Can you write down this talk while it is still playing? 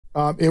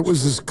It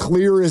was as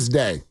clear as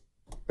day.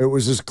 It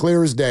was as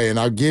clear as day. And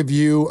I'll give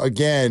you,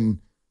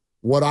 again,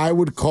 what I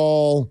would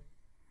call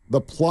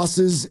the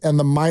pluses and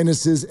the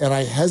minuses, and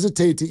I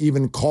hesitate to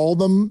even call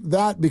them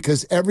that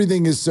because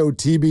everything is so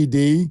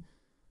TBD.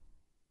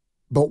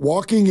 But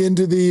walking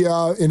into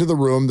the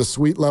room, the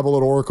suite level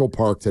at Oracle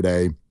Park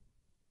today,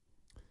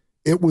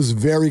 it was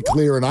very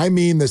clear, and I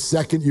mean the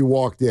second you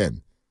walked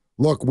in.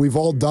 Look, we've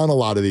all done a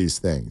lot of these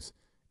things,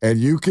 and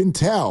you can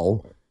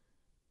tell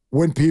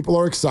when people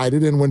are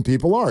excited and when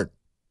people aren't.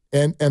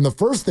 And the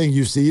first thing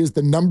you see is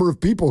the number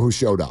of people who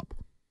showed up.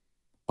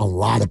 A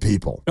lot of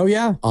people. Oh,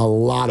 yeah. A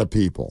lot of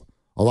people.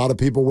 A lot of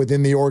people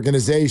within the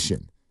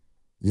organization.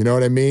 You know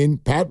what I mean?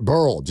 Pat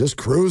Burrell just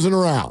cruising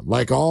around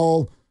like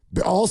all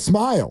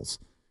smiles.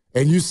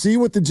 And you see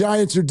what the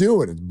Giants are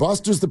doing.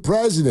 Buster's the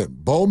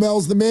president.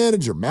 Bomel's the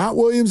manager. Matt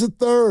Williams the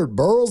third.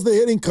 Burrell's the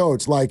hitting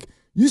coach. Like,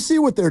 you see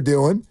what they're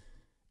doing.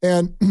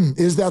 And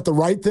is that the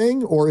right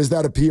thing or is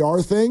that a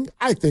PR thing?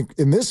 I think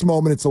in this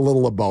moment it's a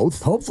little of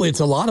both. Hopefully it's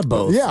a lot of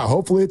both. Yeah,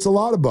 hopefully it's a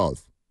lot of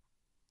both.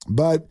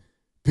 But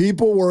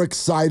people were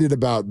excited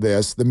about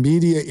this. The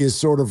media is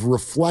sort of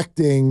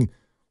reflecting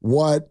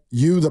what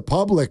you, the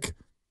public,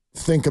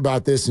 think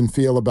about this and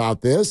feel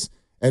about this.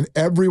 And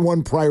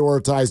everyone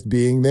prioritized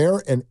being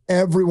there, and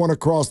everyone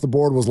across the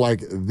board was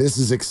like, this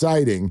is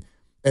exciting.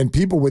 And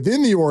people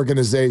within the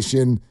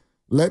organization,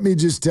 let me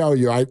just tell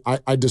you,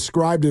 I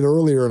described it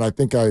earlier, and I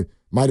think I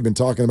might have been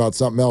talking about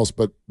something else,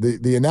 but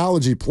the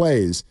analogy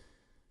plays.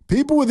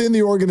 People within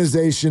the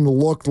organization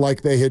looked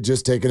like they had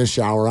just taken a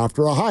shower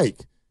after a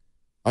hike.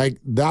 Like,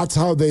 that's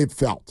how they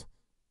felt.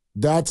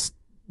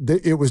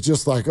 It was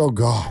just like, oh,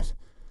 God,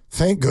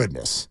 thank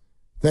goodness.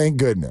 Thank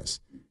goodness.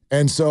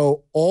 And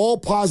so all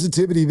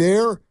positivity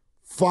there,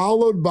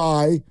 followed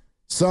by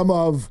some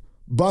of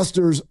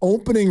Buster's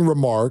opening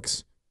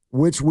remarks,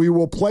 which we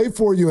will play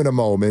for you in a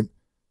moment.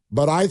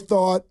 But I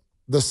thought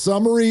the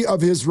summary of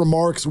his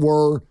remarks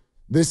were,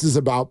 this is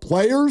about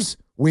players.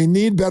 We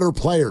need better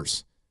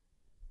players.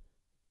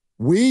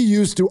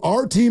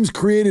 Our teams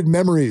created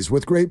memories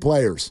with great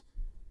players.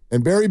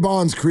 And Barry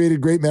Bonds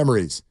created great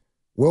memories.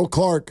 Will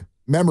Clark,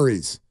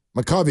 memories.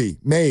 McCovey,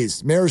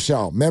 Mays,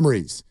 Marichal,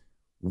 memories.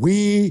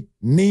 We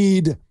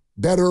need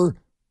better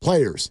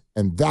players,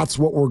 and that's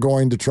what we're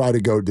going to try to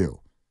go do.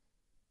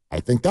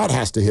 I think that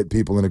has to hit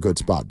people in a good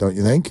spot, don't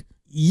you think?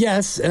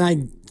 Yes, and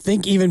I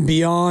think even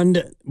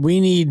beyond we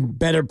need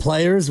better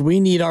players, we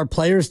need our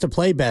players to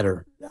play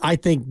better. I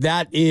think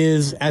that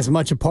is as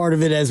much a part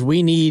of it as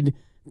we need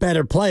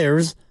better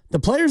players. The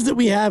players that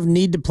we have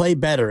need to play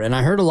better, and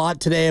I heard a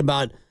lot today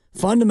about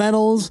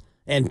fundamentals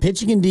and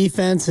pitching and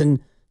defense, and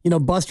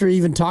Buster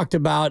even talked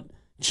about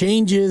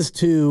changes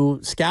to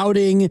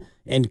scouting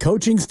and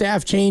coaching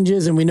staff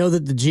changes, and we know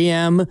that the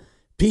GM,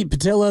 Pete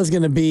Patilla, is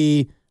going to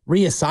be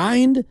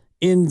reassigned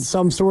in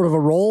some sort of a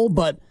role,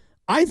 but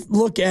I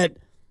look at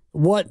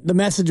what the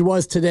message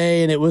was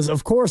today, and it was,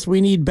 of course,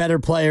 we need better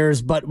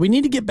players, but we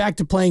need to get back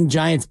to playing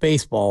Giants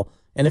baseball.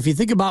 And if you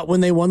think about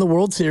when they won the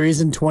World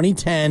Series in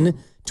 2010,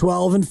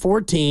 12, and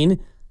 14,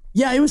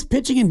 yeah, it was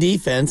pitching and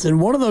defense,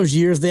 and one of those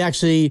years they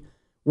actually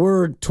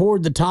were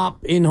toward the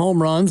top in home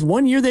runs.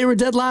 One year they were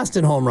dead last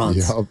in home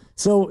runs. Yep.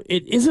 So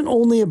it isn't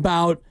only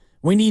about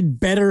we need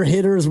better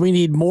hitters, we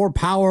need more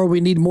power,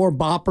 we need more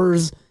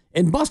boppers.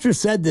 And Buster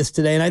said this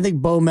today, and I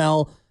think Bo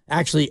Mel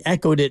actually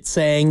echoed it,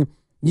 saying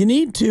you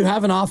need to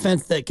have an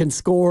offense that can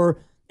score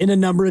in a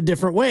number of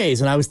different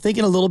ways. And I was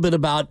thinking a little bit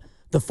about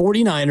the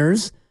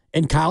 49ers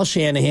and Kyle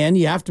Shanahan.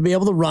 You have to be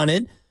able to run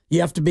it.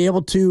 You have to be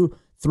able to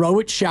throw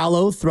it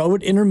shallow, throw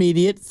it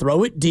intermediate,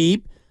 throw it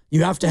deep.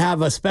 You have to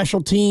have a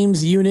special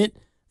teams unit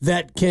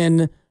that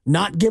can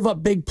not give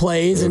up big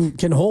plays and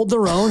can hold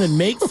their own and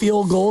make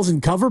field goals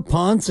and cover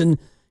punts and,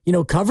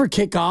 cover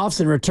kickoffs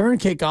and return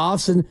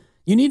kickoffs. And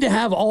you need to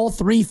have all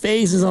three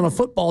phases on a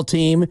football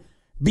team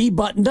be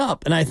buttoned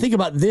up. And I think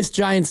about this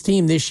Giants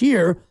team this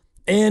year,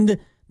 and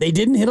they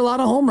didn't hit a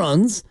lot of home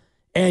runs,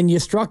 and you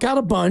struck out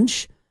a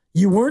bunch.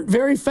 You weren't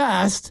very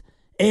fast,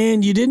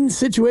 and you didn't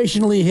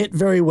situationally hit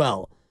very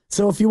well.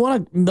 So if you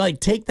want to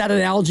take that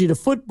analogy to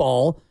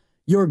football,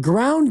 your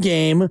ground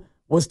game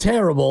was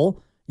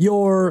terrible.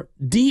 Your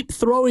deep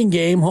throwing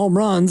game, home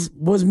runs,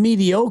 was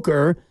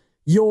mediocre.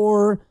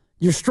 Your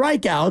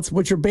strikeouts,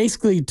 which are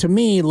basically, to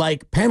me,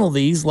 like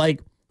penalties,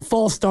 like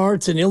false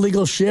starts and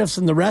illegal shifts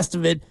and the rest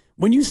of it,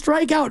 when you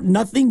strike out,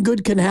 nothing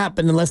good can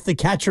happen unless the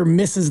catcher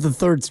misses the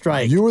third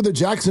strike. You were the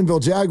Jacksonville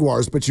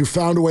Jaguars, but you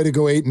found a way to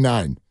go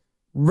 8-9.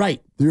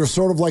 Right. You're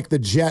sort of like the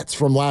Jets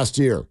from last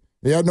year.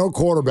 You had no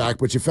quarterback,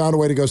 but you found a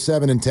way to go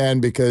 7-10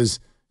 because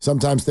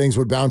sometimes things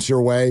would bounce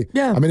your way.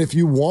 Yeah. I mean, if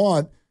you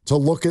want to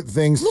look at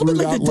things through that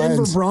lens. A little bit like the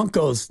Denver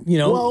Broncos.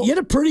 You had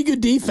a pretty good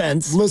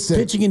defense. Listen,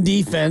 pitching and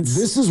defense.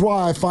 This is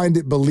why I find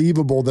it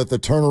believable that the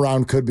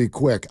turnaround could be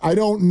quick. I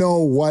don't know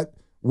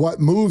what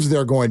moves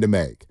they're going to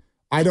make.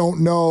 I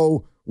don't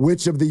know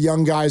which of the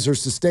young guys are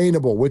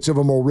sustainable, which of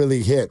them will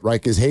really hit,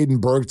 right? Is Hayden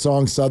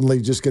Birdsong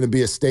suddenly just going to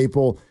be a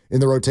staple in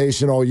the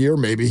rotation all year?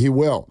 Maybe he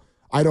will.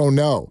 I don't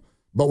know.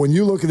 But when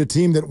you look at a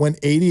team that went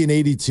 80 and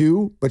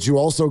 82, but you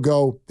also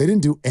go, they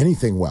didn't do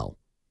anything well.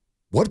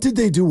 What did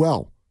they do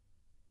well?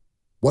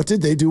 What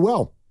did they do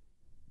well?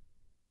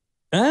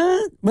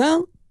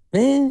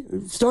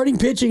 Starting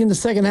pitching in the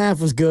second half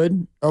was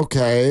good.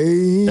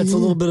 Okay. That's a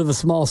little bit of a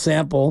small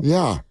sample.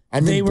 Yeah. I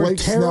mean, they were Blake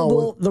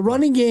terrible. The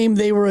running game,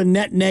 they were a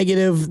net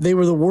negative. They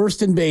were the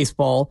worst in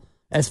baseball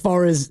as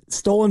far as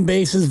stolen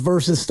bases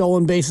versus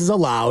stolen bases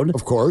allowed.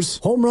 Of course.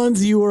 Home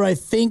runs, you were, I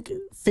think,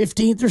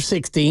 15th or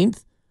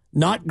 16th.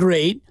 Not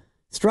great.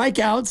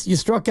 Strikeouts, you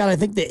struck out, I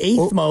think, the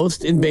 8th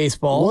most in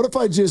baseball. What if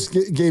I just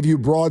gave you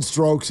broad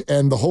strokes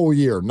and the whole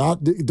year?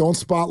 Don't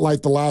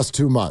spotlight the last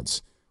 2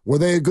 months. Were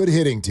they a good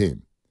hitting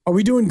team? Are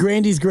we doing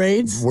Grandy's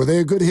grades? Were they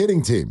a good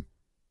hitting team?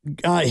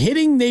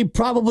 Hitting, they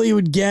probably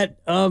would get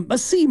a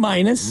C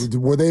minus.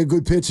 Were they a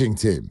good pitching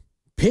team?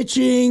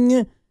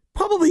 Pitching,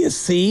 probably a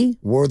C.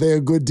 Were they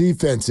a good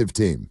defensive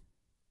team?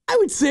 I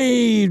would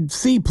say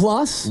C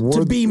plus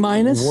to B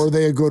minus. Were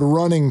they a good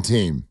running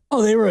team?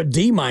 Oh, they were a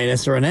D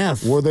minus or an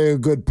F. Were they a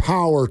good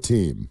power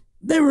team?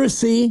 They were a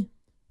C.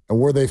 And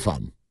were they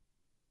fun?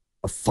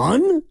 A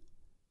fun?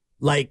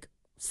 Like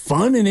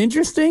fun and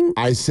interesting?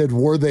 I said,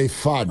 were they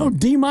fun? Oh,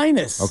 D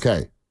minus.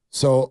 Okay.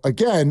 So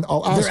again,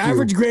 I'll ask you. Their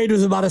average grade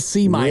was about a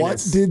C minus.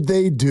 What did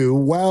they do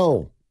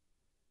well?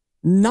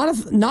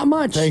 Not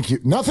much. Thank you.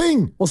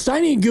 Nothing. Well,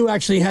 Steiny and Goo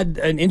actually had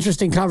an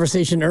interesting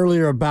conversation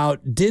earlier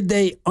about did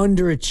they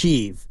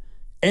underachieve?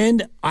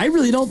 And I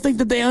really don't think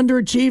that they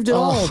underachieved at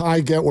all. I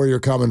get where you're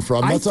coming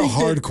from. That's a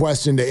hard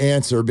question to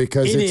answer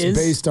because it's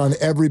based on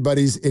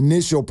everybody's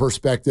initial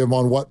perspective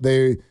on what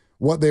they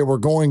were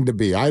going to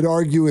be. I'd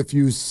argue if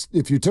you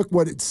took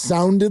what it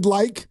sounded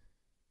like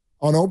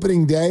on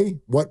opening day,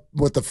 what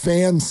the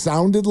fans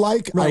sounded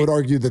like, right, I would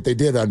argue that they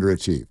did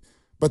underachieve.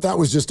 But that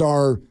was just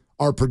our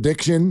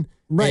prediction,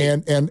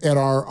 right, and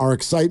our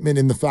excitement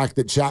in the fact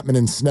that Chapman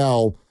and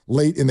Snell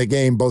late in the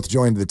game both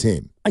joined the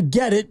team. I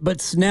get it,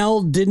 but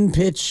Snell didn't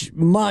pitch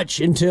much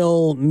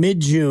until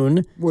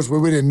mid-June. We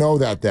didn't know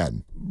that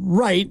then.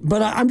 Right,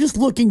 but I'm just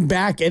looking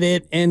back at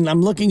it, and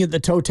I'm looking at the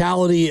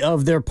totality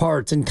of their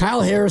parts. And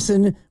Kyle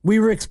Harrison, we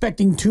were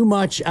expecting too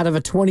much out of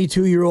a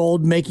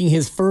 22-year-old making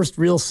his first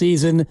real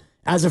season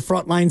as a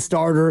frontline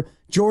starter.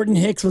 Jordan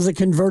Hicks was a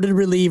converted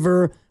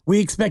reliever. We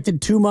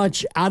expected too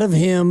much out of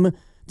him.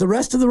 The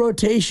rest of the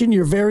rotation,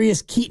 your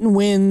various Keaton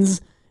Wins,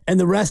 and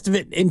the rest of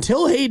it,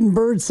 until Hayden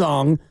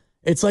Birdsong,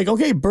 it's like,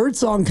 okay,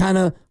 Birdsong kind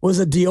of was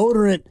a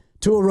deodorant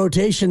to a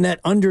rotation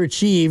that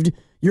underachieved.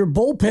 Your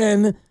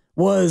bullpen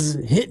was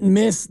hit and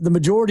miss the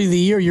majority of the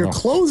year. Your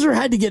closer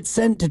had to get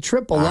sent to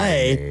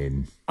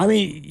AAA. I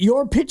mean,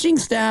 your pitching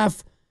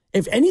staff,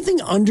 if anything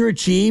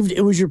underachieved,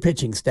 it was your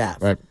pitching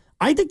staff. Right.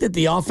 I think that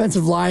the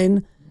offensive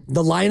line,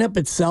 the lineup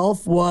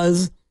itself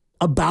was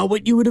about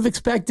what you would have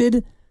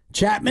expected.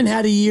 Chapman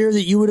had a year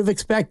that you would have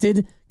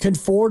expected.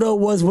 Conforto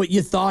was what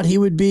you thought he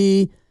would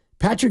be.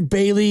 Patrick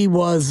Bailey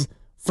was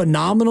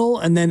phenomenal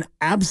and then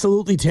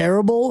absolutely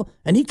terrible.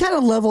 And he kind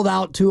of leveled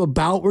out to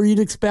about where you'd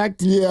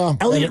expect. Yeah.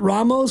 Elliot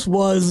Ramos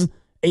was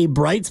a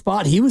bright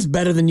spot. He was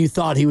better than you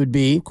thought he would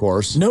be. Of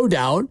course. No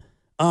doubt.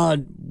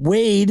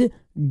 Wade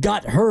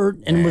got hurt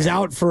and was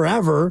out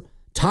forever.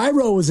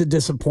 Tyro was a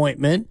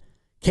disappointment.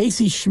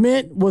 Casey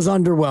Schmidt was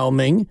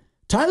underwhelming.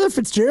 Tyler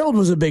Fitzgerald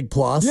was a big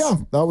plus. Yeah,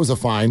 that was a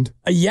find.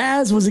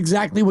 Yaz was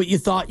exactly what you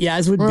thought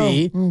Yaz would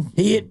be.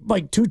 He hit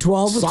like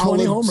 212 with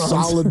 20 home runs.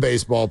 Solid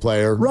baseball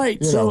player.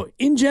 Right. So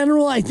in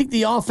general, I think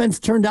the offense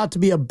turned out to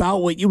be about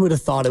what you would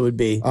have thought it would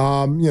be.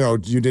 You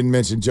didn't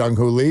mention Jung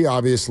Hoo Lee.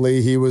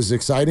 Obviously, he was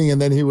exciting, and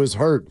then he was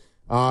hurt.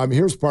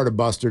 Here's part of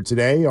Buster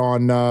today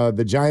on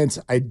the Giants'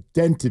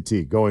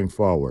 identity going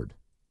forward.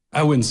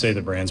 I wouldn't say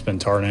the brand's been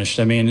tarnished.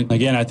 I mean,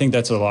 again, I think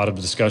that's a lot of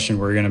discussion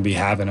we're going to be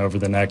having over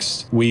the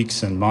next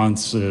weeks and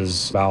months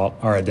is about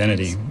our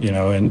identity,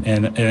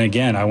 and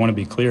again, I want to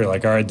be clear,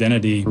 like our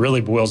identity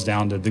really boils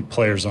down to the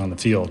players on the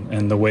field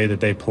and the way that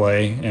they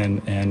play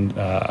and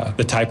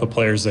the type of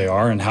players they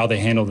are and how they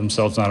handle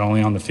themselves, not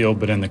only on the field,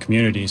 but in the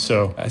community.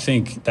 So I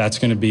think that's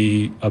going to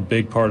be a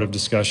big part of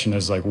discussion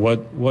is like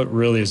what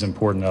really is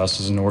important to us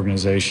as an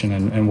organization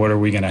and what are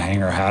we going to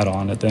hang our hat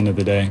on at the end of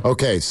the day.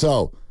 Okay,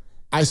 so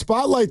I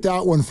spotlight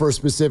that one for a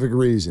specific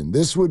reason.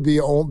 This would be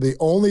the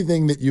only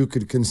thing that you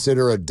could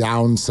consider a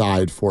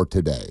downside for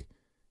today.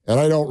 And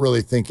I don't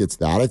really think it's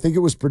that. I think it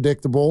was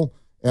predictable,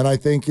 and I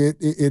think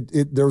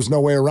there was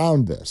no way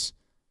around this.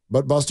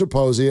 But Buster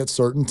Posey at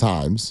certain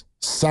times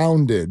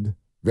sounded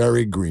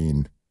very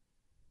green.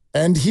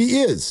 And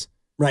he is.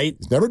 Right.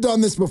 He's never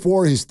done this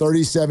before. He's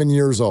 37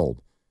 years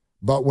old.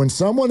 But when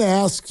someone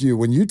asks you,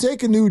 when you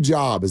take a new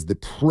job as the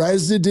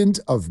president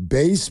of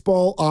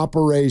baseball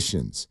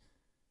operations,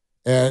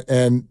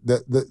 and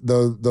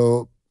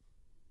the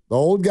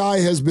old guy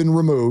has been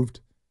removed,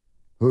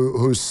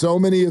 who so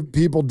many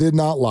people did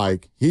not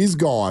like. He's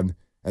gone,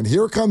 and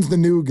here comes the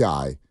new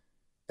guy.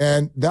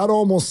 And that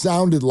almost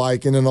sounded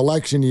like in an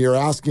election year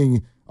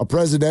asking a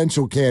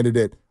presidential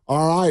candidate,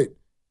 all right,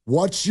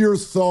 what's your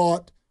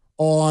thought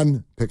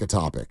on, pick a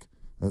topic,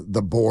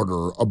 the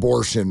border,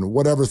 abortion,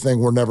 whatever thing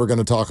we're never going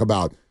to talk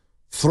about.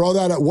 throw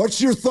that out.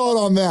 What's your thought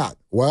on that?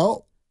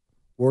 Well,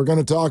 we're going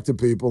to talk to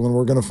people and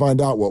we're going to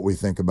find out what we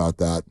think about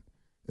that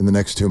in the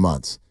next 2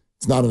 months.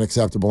 It's not an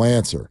acceptable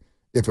answer.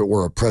 If it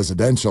were a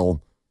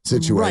presidential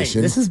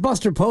situation. Right. This is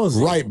Buster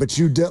Posey. Right. But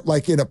you did,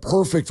 like, in a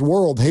perfect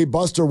world, hey,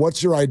 Buster,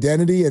 what's your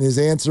identity? And his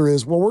answer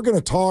is, well, we're going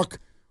to talk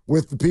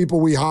with the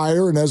people we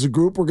hire. And as a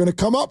group, we're going to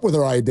come up with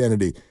our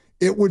identity.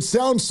 It would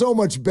sound so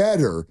much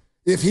better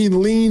if he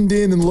leaned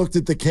in and looked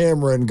at the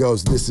camera and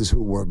goes, this is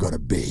who we're going to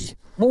be.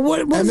 Well,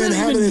 what does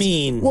that even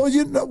mean? Well,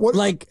 you know what?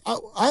 Like,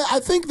 I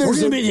think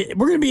there's we're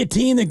going to be a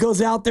team that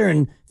goes out there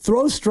and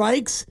throws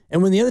strikes,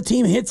 and when the other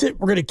team hits it,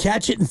 we're going to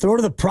catch it and throw it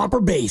to the proper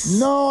base.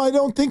 No, I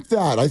don't think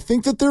that. I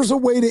think that there's a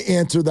way to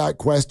answer that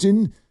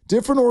question.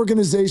 Different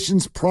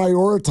organizations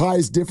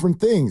prioritize different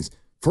things.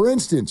 For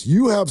instance,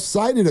 you have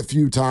cited a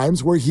few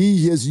times where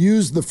he has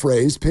used the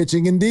phrase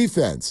pitching and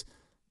defense.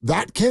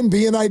 That can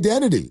be an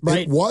identity.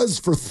 Right. It was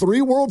for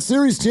 3 World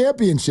Series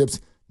championships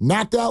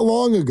not that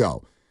long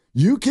ago.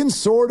 You can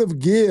sort of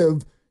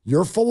give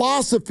your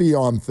philosophy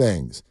on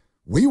things.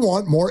 We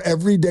want more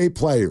everyday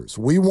players.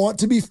 We want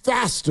to be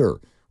faster.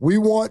 We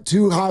want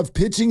to have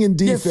pitching and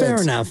defense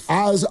fair enough.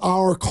 as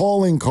our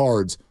calling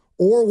cards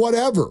or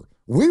whatever.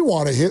 We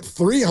want to hit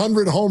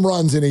 300 home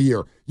runs in a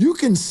year. You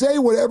can say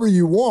whatever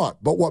you want,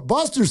 but what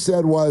Buster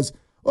said was,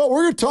 oh,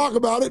 we're going to talk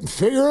about it and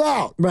figure it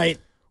out. Right.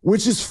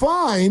 Which is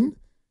fine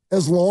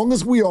as long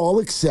as we all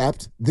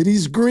accept that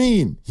he's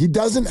green. He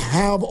doesn't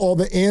have all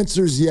the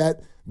answers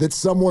yet that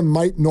someone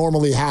might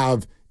normally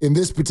have in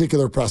this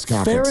particular press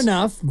conference. Fair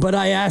enough, but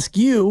I ask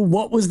you,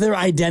 what was their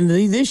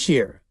identity this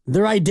year?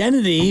 Their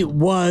identity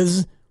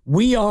was,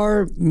 we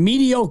are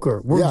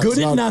mediocre. We're good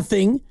at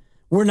nothing.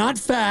 We're not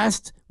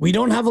fast. We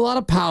don't have a lot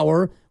of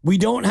power. We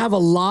don't have a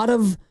lot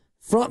of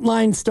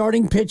frontline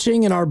starting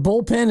pitching, and our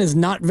bullpen is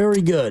not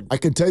very good. I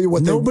can tell you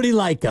what nobody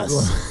like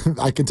us.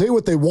 I can tell you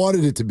what they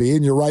wanted it to be,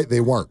 and you're right,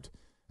 they weren't.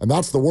 And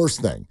that's the worst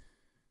thing.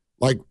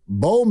 Like,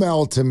 Bo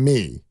Mel, to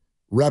me,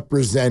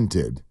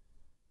 represented,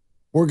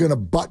 we're going to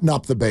button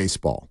up the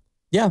baseball.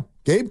 Yeah.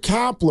 Gabe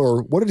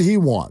Kapler, what did he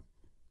want?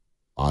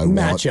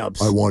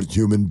 Matchups. I want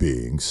human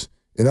beings.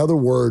 In other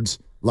words,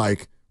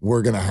 like,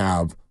 we're going to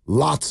have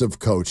lots of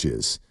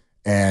coaches,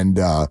 and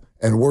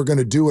we're going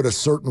to do it a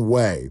certain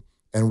way,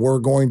 and we're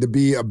going to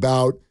be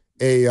about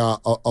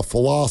a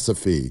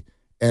philosophy,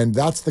 and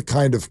that's the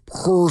kind of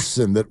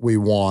person that we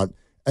want.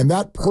 And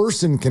that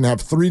person can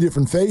have 3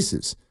 different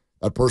faces.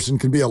 That person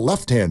can be a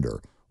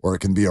left-hander, or it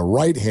can be a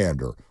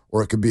right-hander,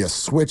 or it can be a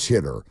switch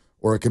hitter,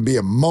 or it can be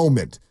a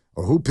moment,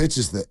 or who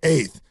pitches the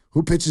 8th,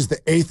 who pitches the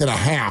 8th and a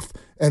half,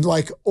 and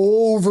like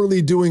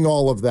overly doing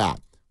all of that.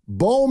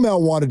 Bo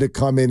Mel wanted to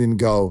come in and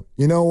go,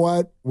 you know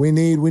what? We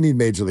need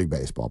Major League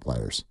Baseball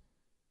players.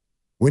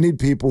 We need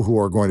people who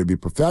are going to be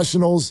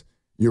professionals.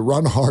 You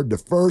run hard to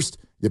first.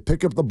 You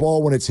pick up the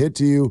ball when it's hit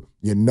to you.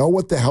 You know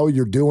what the hell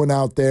you're doing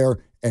out there,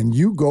 and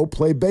you go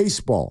play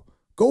baseball.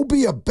 Go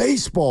be a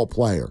baseball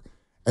player.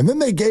 And then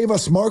they gave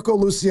us Marco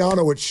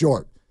Luciano at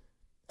short.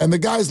 And the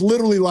guy's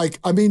literally like,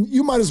 I mean,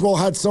 you might as well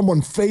had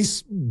someone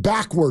face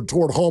backward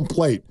toward home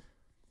plate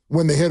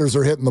when the hitters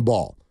are hitting the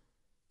ball.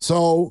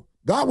 So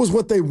that was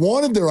what they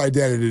wanted their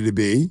identity to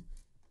be,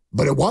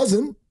 but it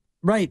wasn't.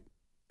 Right.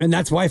 And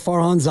that's why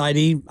Farhan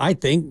Zaidi, I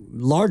think,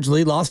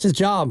 largely lost his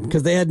job,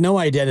 because they had no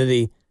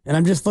identity. And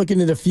I'm just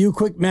looking at a few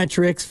quick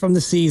metrics from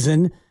the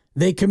season.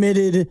 They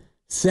committed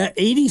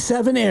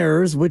 87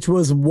 errors, which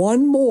was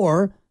 1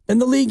 more than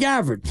the league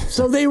average.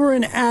 So they were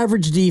an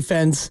average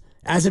defense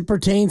as it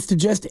pertains to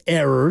just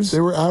errors.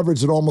 They were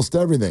average at almost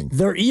everything.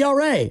 Their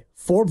ERA,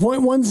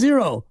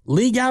 4.10.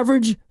 League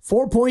average,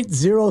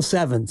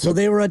 4.07. So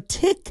they were a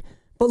tick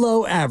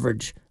below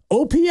average.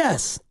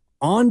 OPS,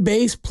 on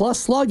base plus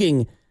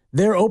slugging.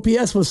 Their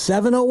OPS was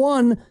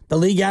 701. The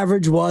league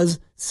average was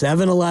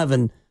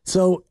 711.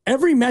 So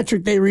every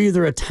metric, they were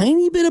either a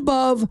tiny bit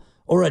above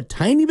or a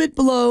tiny bit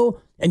below.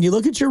 And you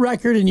look at your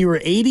record and you were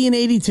 80 and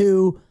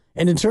 82.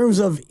 And in terms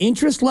of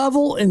interest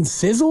level and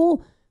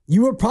sizzle,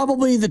 you were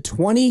probably the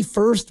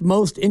 21st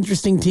most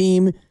interesting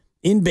team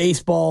in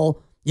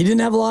baseball. You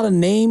didn't have a lot of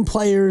name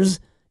players.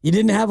 You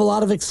didn't have a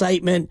lot of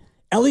excitement.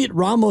 Elliot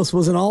Ramos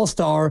was an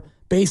all-star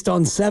based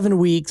on 7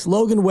 weeks.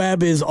 Logan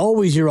Webb is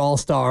always your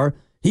all-star.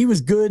 He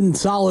was good and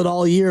solid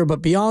all year.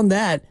 But beyond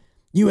that,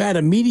 you had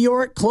a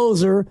meteoric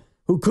closer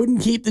who couldn't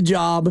keep the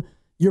job.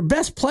 Your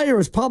best player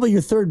is probably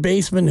your third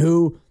baseman,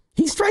 who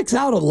he strikes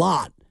out a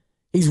lot.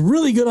 He's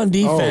really good on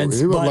defense.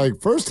 He was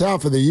like, first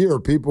half of the year,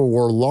 people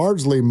were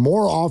largely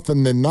more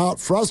often than not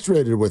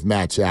frustrated with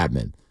Matt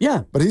Chapman.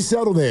 Yeah. But he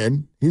settled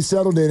in. He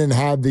settled in and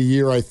had the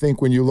year, I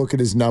think, when you look at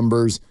his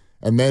numbers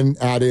and then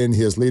add in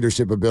his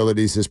leadership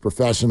abilities, his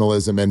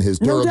professionalism, and his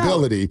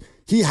durability,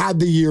 he had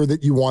the year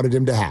that you wanted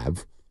him to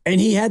have. And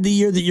he had the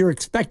year that you're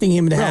expecting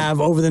him to have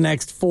over the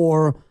next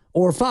 4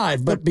 or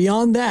 5. But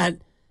beyond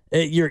that,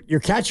 your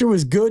catcher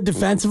was good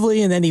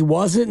defensively, and then he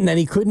wasn't, and then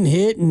he couldn't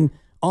hit, and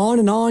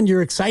on.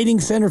 Your exciting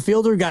center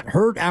fielder got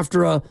hurt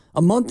after a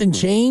month and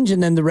change,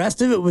 and then the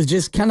rest of it was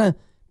just kind of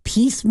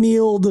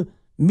piecemealed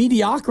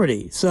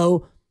mediocrity.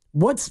 So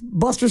what's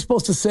Buster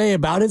supposed to say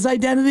about his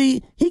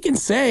identity? He can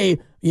say,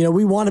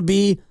 we want to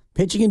be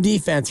pitching and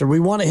defense, or we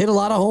want to hit a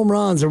lot of home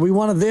runs, or we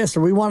want this,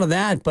 or we want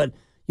that. But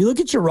you look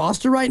at your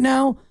roster right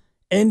now,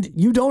 and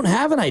you don't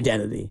have an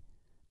identity.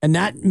 And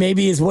that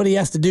maybe is what he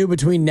has to do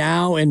between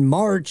now and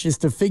March, is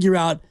to figure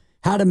out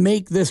how to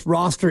make this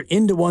roster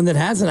into one that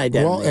has an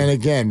identity. Well, and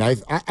again,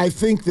 I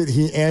think that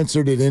he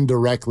answered it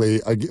indirectly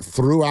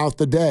throughout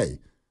the day.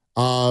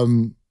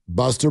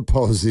 Buster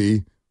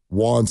Posey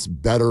wants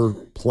better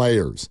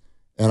players.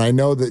 And I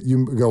know that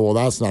you go, well,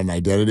 that's not an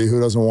identity. Who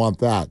doesn't want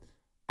that?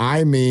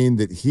 I mean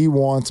that he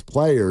wants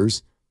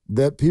players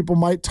that people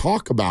might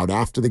talk about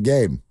after the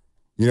game.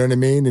 You know what I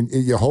mean? And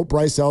you hope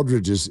Bryce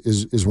Eldridge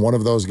is one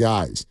of those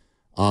guys.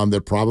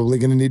 They're probably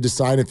going to need to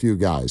sign a few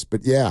guys.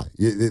 But, yeah,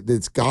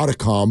 it's got to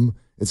come.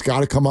 It's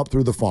got to come up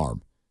through the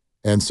farm.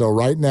 And so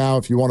right now,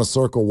 if you want to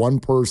circle one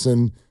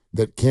person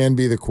that can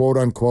be the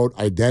quote-unquote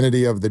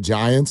identity of the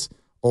Giants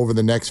over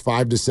the next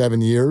 5 to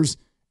 7 years,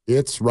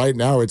 it's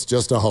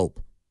just a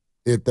hope.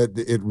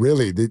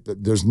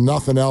 There's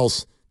nothing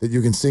else that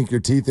you can sink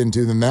your teeth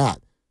into than that.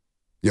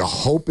 You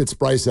hope it's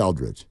Bryce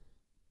Eldridge.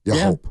 You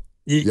hope.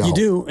 You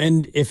do.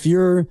 And if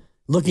you're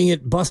looking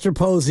at Buster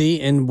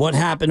Posey and what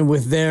happened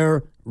with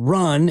their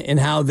run and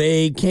how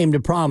they came to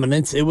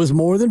prominence, it was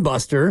more than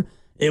Buster.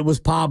 It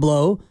was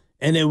Pablo,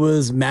 and it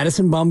was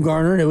Madison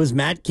Bumgarner, and it was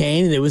Matt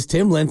Cain, and it was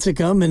Tim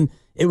Lincecum, and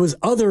it was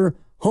other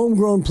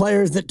homegrown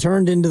players that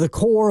turned into the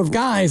core of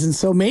guys. And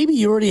so maybe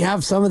you already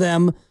have some of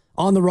them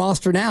on the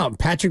roster now.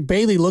 Patrick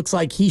Bailey looks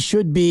like he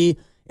should be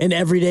an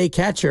everyday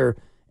catcher.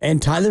 And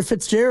Tyler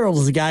Fitzgerald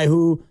is a guy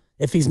who,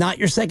 if he's not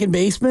your second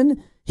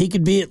baseman, he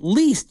could be at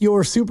least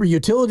your super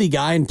utility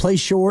guy and play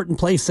short and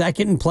play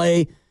second and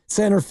play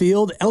center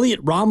field. Elliot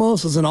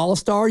Ramos is an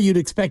all-star. You'd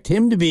expect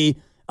him to be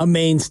a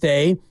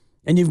mainstay.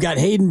 And you've got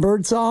Hayden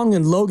Birdsong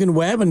and Logan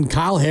Webb and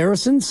Kyle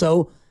Harrison.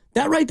 So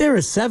that right there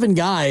is 7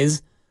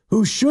 guys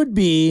who should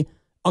be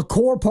a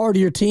core part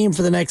of your team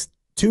for the next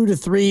 2 to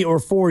 3 or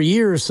 4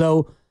 years.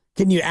 So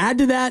can you add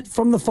to that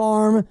from the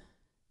farm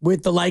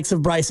with the likes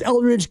of Bryce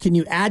Eldridge? Can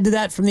you add to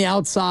that from the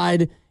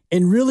outside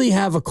and really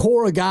have a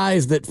core of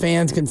guys that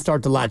fans can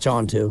start to latch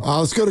on to?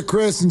 Let's go to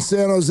Chris in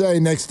San Jose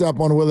next up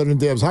on Willard and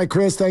Dibs. Hi,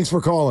 Chris. Thanks for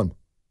calling.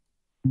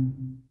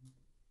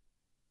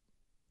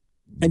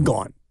 And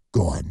gone.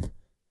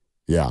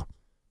 Yeah.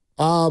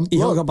 He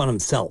hung up on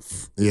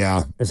himself.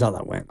 Yeah. That's how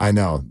that went. I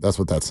know. That's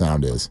what that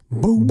sound is.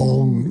 Boom.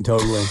 Boom.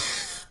 Totally.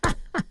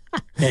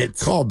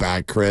 Call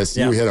back, Chris.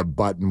 Yeah. You hit a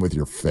button with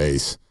your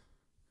face.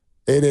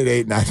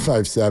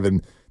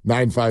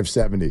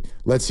 888-957-9570.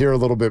 Let's hear a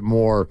little bit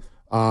more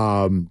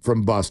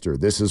from Buster.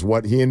 This is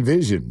what he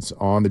envisions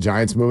on the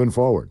Giants moving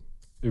forward.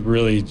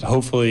 Really,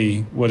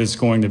 hopefully, what it's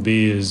going to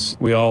be is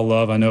we all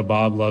love, I know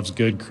Bob loves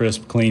good,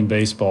 crisp, clean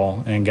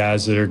baseball and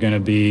guys that are going to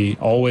be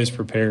always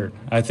prepared.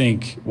 I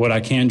think what I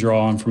can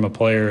draw on from a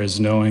player is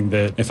knowing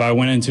that if I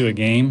went into a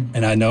game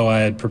and I know I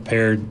had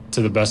prepared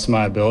to the best of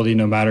my ability,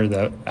 no matter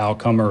the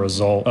outcome or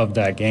result of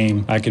that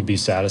game, I could be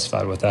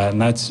satisfied with that.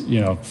 And that's,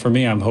 for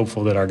me, I'm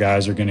hopeful that our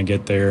guys are going to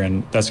get there,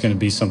 and that's going to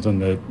be something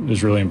that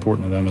is really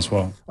important to them as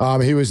well.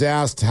 He was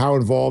asked how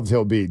involved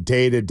he'll be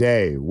day to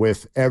day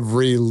with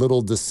every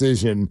little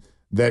decision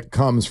that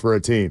comes for a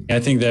team.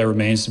 I think that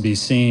remains to be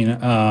seen.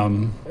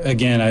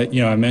 Again,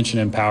 I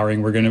mentioned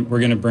empowering. We're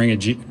gonna bring in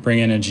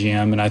a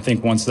GM, and I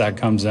think once that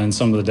comes in,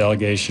 some of the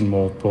delegation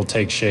will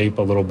take shape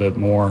a little bit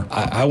more.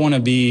 I want to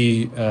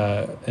be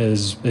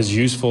as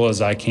useful as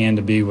I can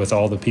to be with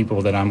all the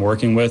people that I'm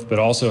working with, but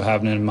also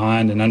having in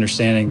mind and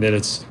understanding that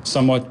it's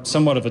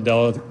somewhat of a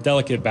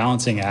delicate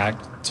balancing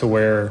act to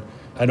where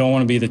I don't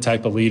want to be the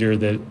type of leader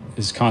that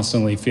is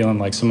constantly feeling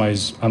like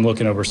I'm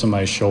looking over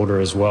somebody's shoulder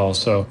as well.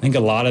 So I think a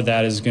lot of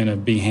that is going to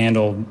be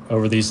handled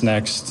over these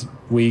next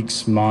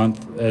weeks,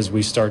 month, as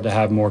we start to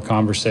have more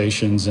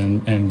conversations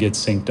and get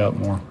synced up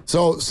more.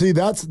 So, see,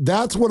 that's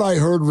what I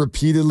heard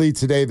repeatedly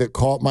today that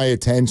caught my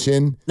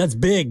attention. That's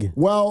big.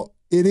 Well,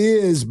 it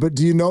is, but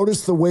do you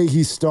notice the way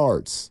he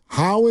starts?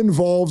 How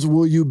involved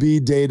will you be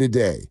day to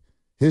day?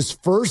 His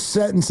first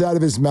sentence out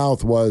of his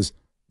mouth was,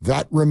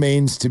 "That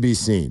remains to be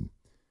seen."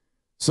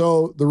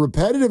 So the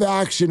repetitive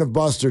action of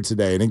Buster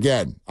today, and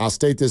again, I'll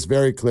state this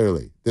very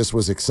clearly. This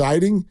was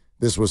exciting.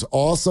 This was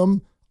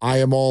awesome. I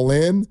am all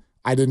in.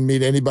 I didn't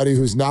meet anybody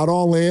who's not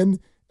all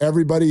in.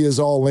 Everybody is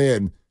all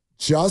in.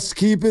 Just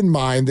keep in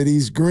mind that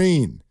he's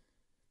green,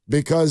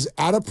 because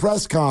at a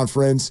press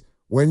conference,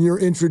 when you're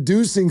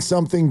introducing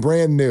something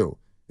brand new,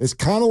 it's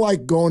kind of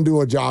like going to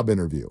a job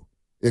interview.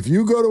 If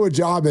you go to a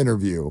job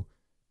interview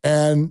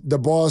and the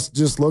boss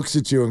just looks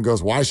at you and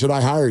goes, "Why should I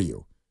hire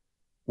you?"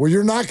 Well,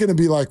 you're not going to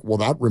be like, "Well,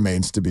 that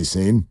remains to be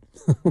seen."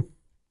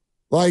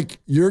 Like,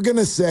 you're going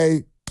to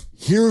say,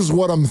 "Here's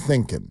what I'm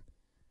thinking."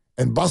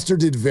 And Buster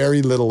did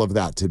very little of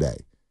that today.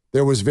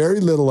 There was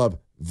very little of,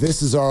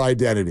 "This is our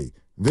identity.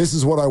 This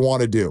is what I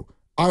want to do.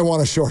 I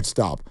want a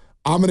shortstop.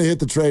 I'm going to hit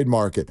the trade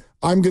market.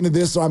 I'm going to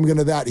this, I'm going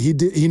to that."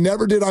 He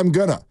never did "I'm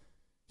going to."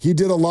 He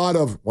did a lot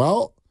of,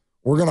 "Well,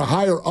 we're going to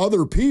hire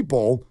other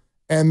people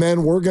and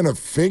then we're going to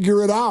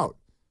figure it out."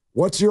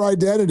 What's your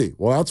identity?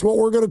 Well, that's what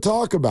we're going to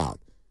talk about.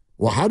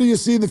 Well, how do you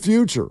see the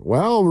future?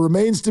 Well, it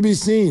remains to be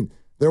seen.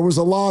 There was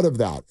a lot of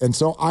that. And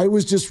so I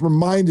was just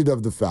reminded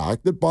of the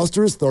fact that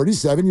Buster is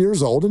 37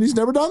 years old and he's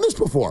never done this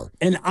before.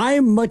 And I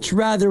much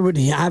rather would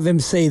have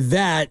him say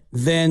that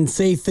than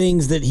say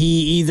things that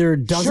he either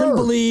doesn't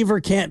believe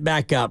or can't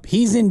back up.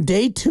 He's in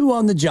day 2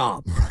 on the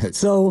job. Right.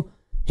 So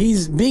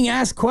he's being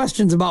asked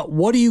questions about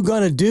what are you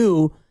going to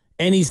do,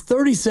 and he's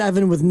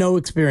 37 with no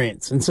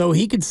experience. And so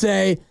he could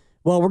say,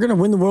 well, we're going to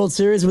win the World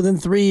Series within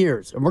 3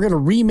 years, and we're going to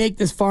remake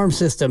this farm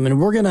system,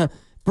 and we're going to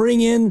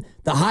bring in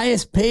the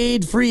highest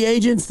paid free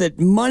agents that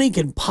money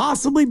can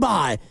possibly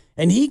buy.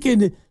 And he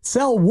could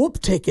sell whoop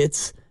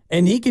tickets,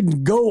 and he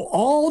could go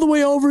all the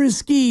way over his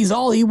skis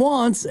all he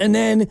wants. And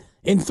then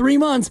in 3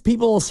 months,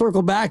 people will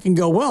circle back and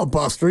go, well,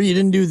 Buster, you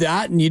didn't do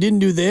that, and you didn't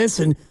do this,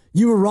 and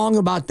you were wrong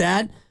about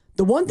that.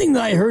 The one thing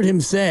that I heard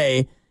him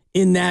say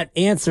in that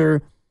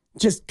answer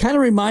just kind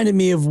of reminded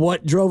me of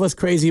what drove us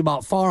crazy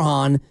about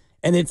Farhan,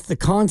 and it's the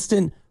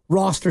constant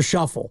roster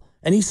shuffle.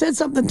 And he said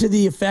something to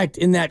the effect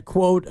in that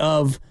quote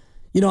of,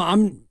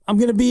 I'm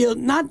going to be,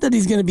 not that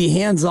he's going to be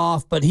hands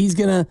off, but he's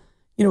going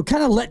to,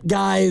 kind of let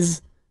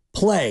guys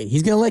play.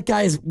 He's going to let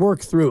guys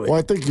work through it. Well,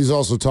 I think he's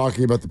also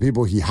talking about the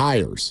people he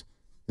hires.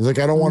 He's like,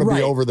 I don't want to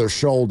be over their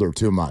shoulder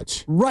too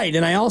much. Right.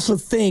 And I also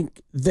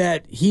think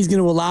that he's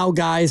going to allow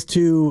guys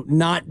to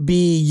not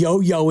be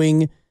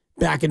yo-yoing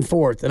back and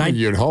forth. And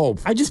you'd hope.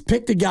 I just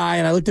picked a guy,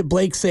 and I looked at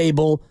Blake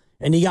Sable,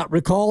 and he got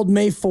recalled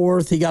May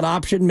 4th. He got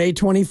optioned May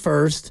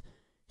 21st.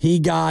 He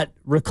got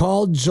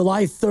recalled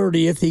July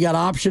 30th. He got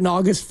optioned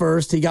August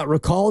 1st. He got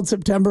recalled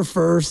September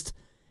 1st.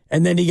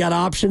 And then he got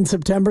optioned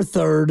September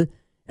 3rd.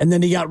 And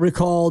then he got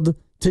recalled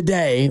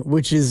today,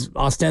 which is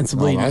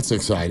ostensibly that's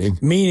exciting.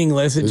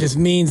 Meaningless. It just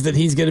means that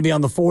he's going to be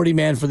on the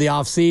 40-man for the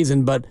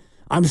offseason. But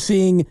I'm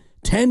seeing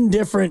 10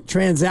 different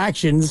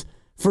transactions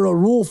for a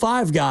Rule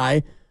 5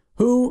 guy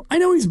who, I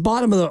know he's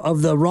bottom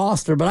of the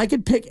roster, but I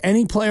could pick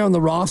any player on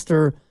the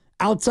roster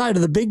outside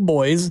of the big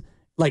boys,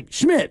 like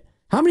Schmidt.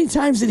 How many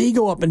times did he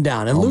go up and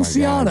down? And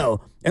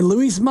Luciano and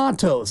Luis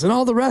Matos and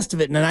all the rest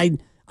of it. And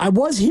I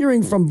was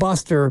hearing from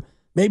Buster,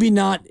 maybe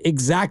not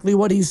exactly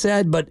what he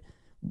said, but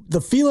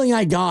the feeling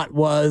I got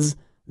was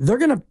they're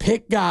going to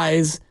pick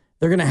guys,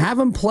 they're going to have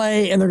them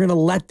play, and they're going to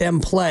let them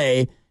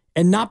play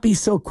and not be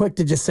so quick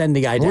to just send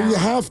a guy down. Well, you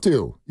have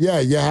to. Yeah,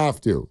 you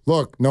have to.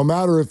 Look, no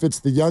matter if it's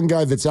the young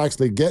guy that's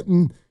actually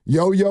getting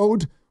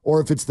yo-yoed or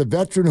if it's the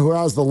veteran who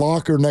has the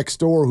locker next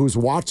door who's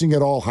watching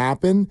it all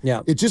happen,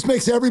 it just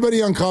makes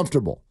everybody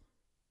uncomfortable.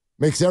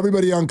 Makes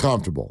everybody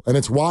uncomfortable. And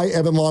it's why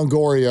Evan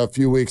Longoria a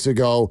few weeks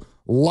ago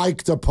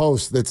liked a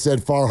post that said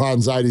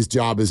Farhan Zaidi's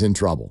job is in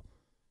trouble.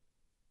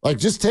 Like,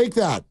 just take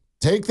that.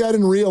 Take that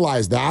and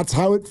realize that's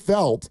how it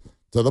felt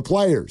to the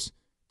players.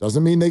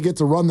 Doesn't mean they get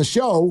to run the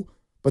show,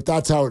 but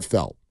that's how it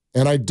felt.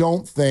 And I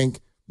don't think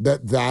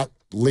that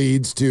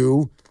leads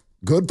to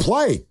good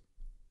play.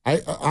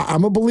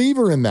 I'm a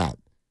believer in that.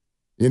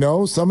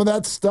 Some of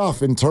that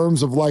stuff in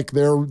terms of like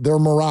their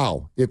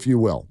morale, if you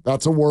will.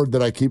 That's a word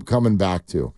that I keep coming back to.